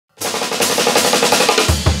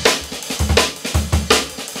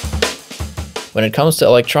When it comes to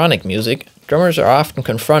electronic music, drummers are often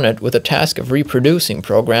confronted with the task of reproducing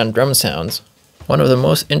programmed drum sounds. One of the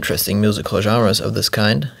most interesting musical genres of this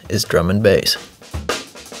kind is drum and bass.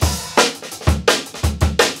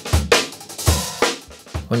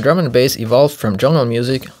 When drum and bass evolved from jungle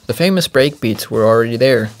music, the famous breakbeats were already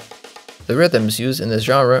there. The rhythms used in this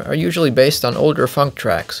genre are usually based on older funk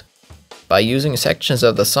tracks. By using sections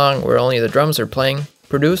of the song where only the drums are playing,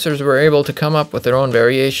 producers were able to come up with their own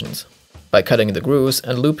variations. By cutting the grooves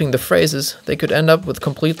and looping the phrases, they could end up with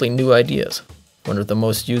completely new ideas. One of the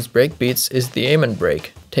most used breakbeats is the Amen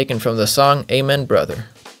break, taken from the song Amen Brother.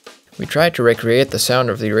 We tried to recreate the sound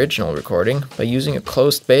of the original recording by using a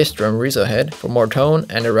closed bass drum Rizzo head for more tone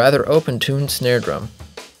and a rather open-tuned snare drum.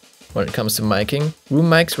 When it comes to miking, room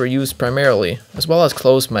mics were used primarily, as well as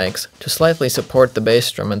closed mics, to slightly support the bass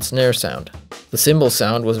drum and snare sound. The cymbal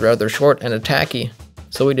sound was rather short and attacky,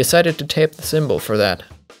 so we decided to tape the cymbal for that.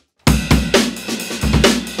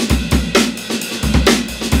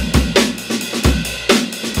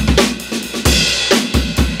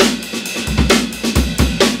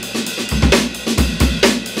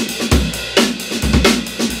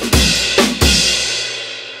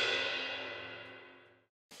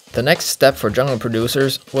 The next step for jungle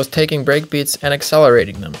producers was taking breakbeats and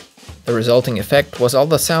accelerating them. The resulting effect was all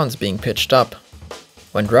the sounds being pitched up.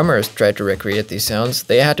 When drummers tried to recreate these sounds,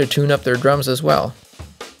 they had to tune up their drums as well.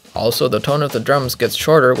 Also, the tone of the drums gets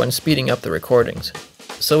shorter when speeding up the recordings.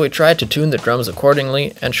 So we tried to tune the drums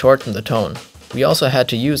accordingly and shorten the tone. We also had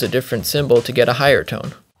to use a different cymbal to get a higher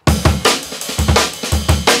tone.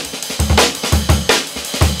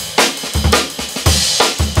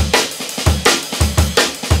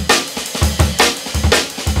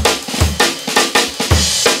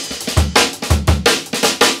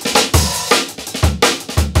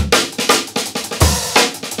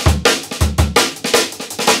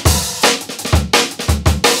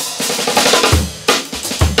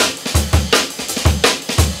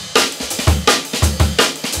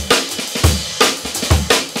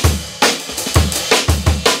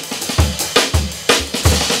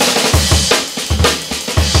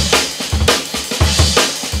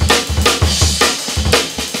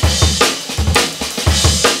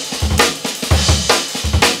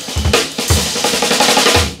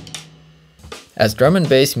 As drum and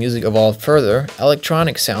bass music evolved further,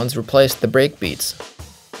 electronic sounds replaced the breakbeats.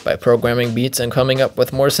 By programming beats and coming up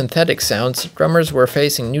with more synthetic sounds, drummers were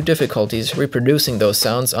facing new difficulties reproducing those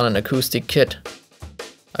sounds on an acoustic kit.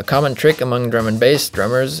 A common trick among drum and bass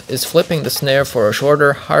drummers is flipping the snare for a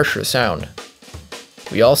shorter, harsher sound.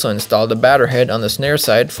 We also installed a batter head on the snare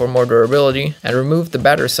side for more durability and removed the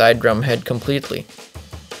batter side drum head completely.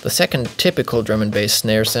 The second typical drum and bass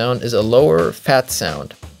snare sound is a lower, fat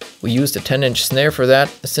sound. We used a 10-inch snare for that,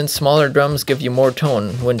 since smaller drums give you more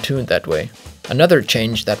tone when tuned that way. Another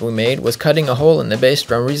change that we made was cutting a hole in the bass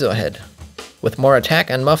drum Rizzo head. With more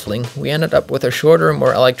attack and muffling, we ended up with a shorter,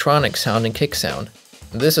 more electronic sounding kick sound.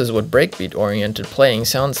 This is what breakbeat-oriented playing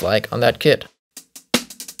sounds like on that kit.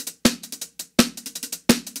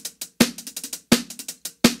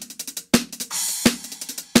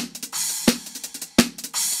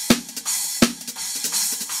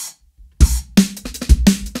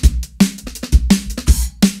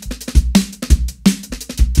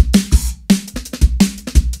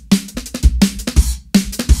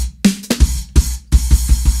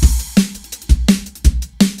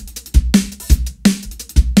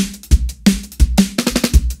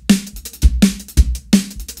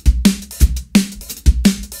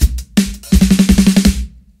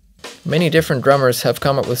 Many different drummers have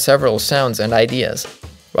come up with several sounds and ideas.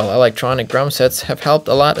 While electronic drum sets have helped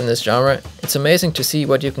a lot in this genre, it's amazing to see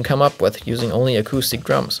what you can come up with using only acoustic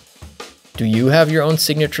drums. Do you have your own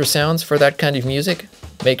signature sounds for that kind of music?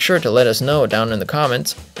 Make sure to let us know down in the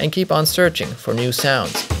comments and keep on searching for new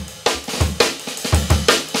sounds.